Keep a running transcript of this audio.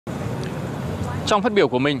Trong phát biểu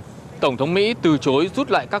của mình, Tổng thống Mỹ từ chối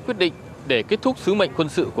rút lại các quyết định để kết thúc sứ mệnh quân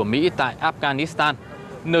sự của Mỹ tại Afghanistan,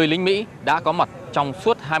 nơi lính Mỹ đã có mặt trong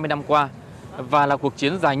suốt 20 năm qua và là cuộc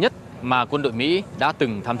chiến dài nhất mà quân đội Mỹ đã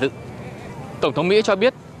từng tham dự. Tổng thống Mỹ cho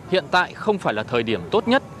biết hiện tại không phải là thời điểm tốt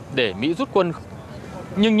nhất để Mỹ rút quân,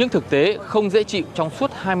 nhưng những thực tế không dễ chịu trong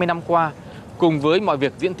suốt 20 năm qua cùng với mọi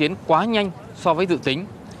việc diễn tiến quá nhanh so với dự tính,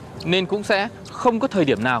 nên cũng sẽ không có thời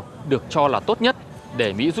điểm nào được cho là tốt nhất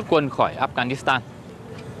để Mỹ rút quân khỏi Afghanistan.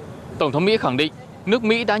 Tổng thống Mỹ khẳng định nước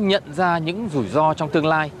Mỹ đã nhận ra những rủi ro trong tương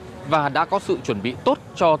lai và đã có sự chuẩn bị tốt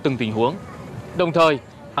cho từng tình huống. Đồng thời,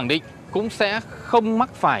 khẳng định cũng sẽ không mắc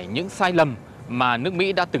phải những sai lầm mà nước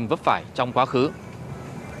Mỹ đã từng vấp phải trong quá khứ.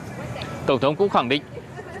 Tổng thống cũng khẳng định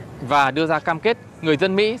và đưa ra cam kết người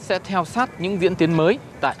dân Mỹ sẽ theo sát những diễn tiến mới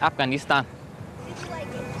tại Afghanistan.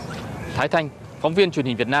 Thái Thanh, phóng viên truyền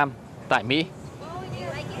hình Việt Nam tại Mỹ.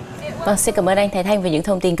 Vâng, xin cảm ơn anh Thái Thanh về những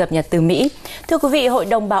thông tin cập nhật từ Mỹ. Thưa quý vị, Hội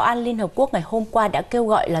đồng Bảo an Liên Hợp Quốc ngày hôm qua đã kêu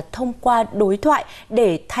gọi là thông qua đối thoại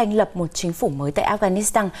để thành lập một chính phủ mới tại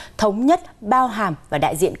Afghanistan thống nhất, bao hàm và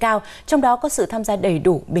đại diện cao, trong đó có sự tham gia đầy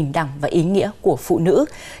đủ, bình đẳng và ý nghĩa của phụ nữ.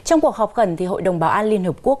 Trong cuộc họp khẩn, thì Hội đồng Bảo an Liên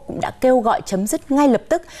Hợp Quốc cũng đã kêu gọi chấm dứt ngay lập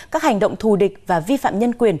tức các hành động thù địch và vi phạm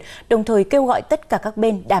nhân quyền, đồng thời kêu gọi tất cả các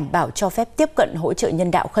bên đảm bảo cho phép tiếp cận hỗ trợ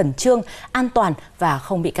nhân đạo khẩn trương, an toàn và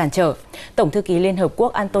không bị cản trở. Tổng thư ký Liên Hợp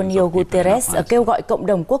Quốc Antonio Guterres kêu gọi cộng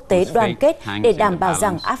đồng quốc tế đoàn kết để đảm bảo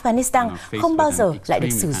rằng Afghanistan không bao giờ lại được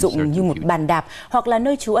sử dụng như một bàn đạp hoặc là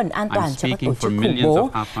nơi trú ẩn an toàn cho các tổ chức khủng bố.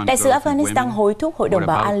 Đại sứ Afghanistan hối thúc Hội đồng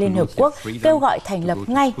Bảo an Liên Hợp Quốc kêu gọi thành lập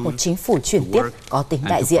ngay một chính phủ chuyển tiếp có tính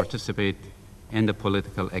đại diện.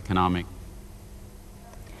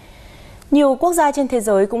 Nhiều quốc gia trên thế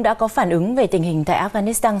giới cũng đã có phản ứng về tình hình tại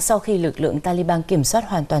Afghanistan sau khi lực lượng Taliban kiểm soát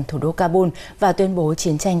hoàn toàn thủ đô Kabul và tuyên bố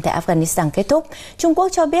chiến tranh tại Afghanistan kết thúc. Trung Quốc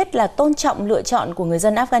cho biết là tôn trọng lựa chọn của người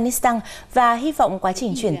dân Afghanistan và hy vọng quá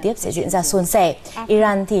trình chuyển tiếp sẽ diễn ra suôn sẻ.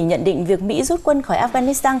 Iran thì nhận định việc Mỹ rút quân khỏi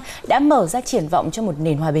Afghanistan đã mở ra triển vọng cho một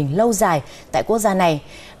nền hòa bình lâu dài tại quốc gia này.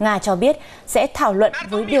 Nga cho biết sẽ thảo luận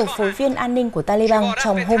với điều phối viên an ninh của Taliban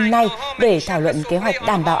trong hôm nay để thảo luận kế hoạch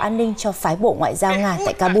đảm bảo an ninh cho phái bộ ngoại giao Nga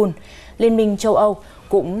tại Kabul. Liên minh châu Âu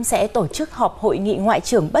cũng sẽ tổ chức họp hội nghị ngoại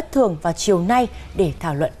trưởng bất thường vào chiều nay để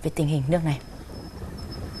thảo luận về tình hình nước này.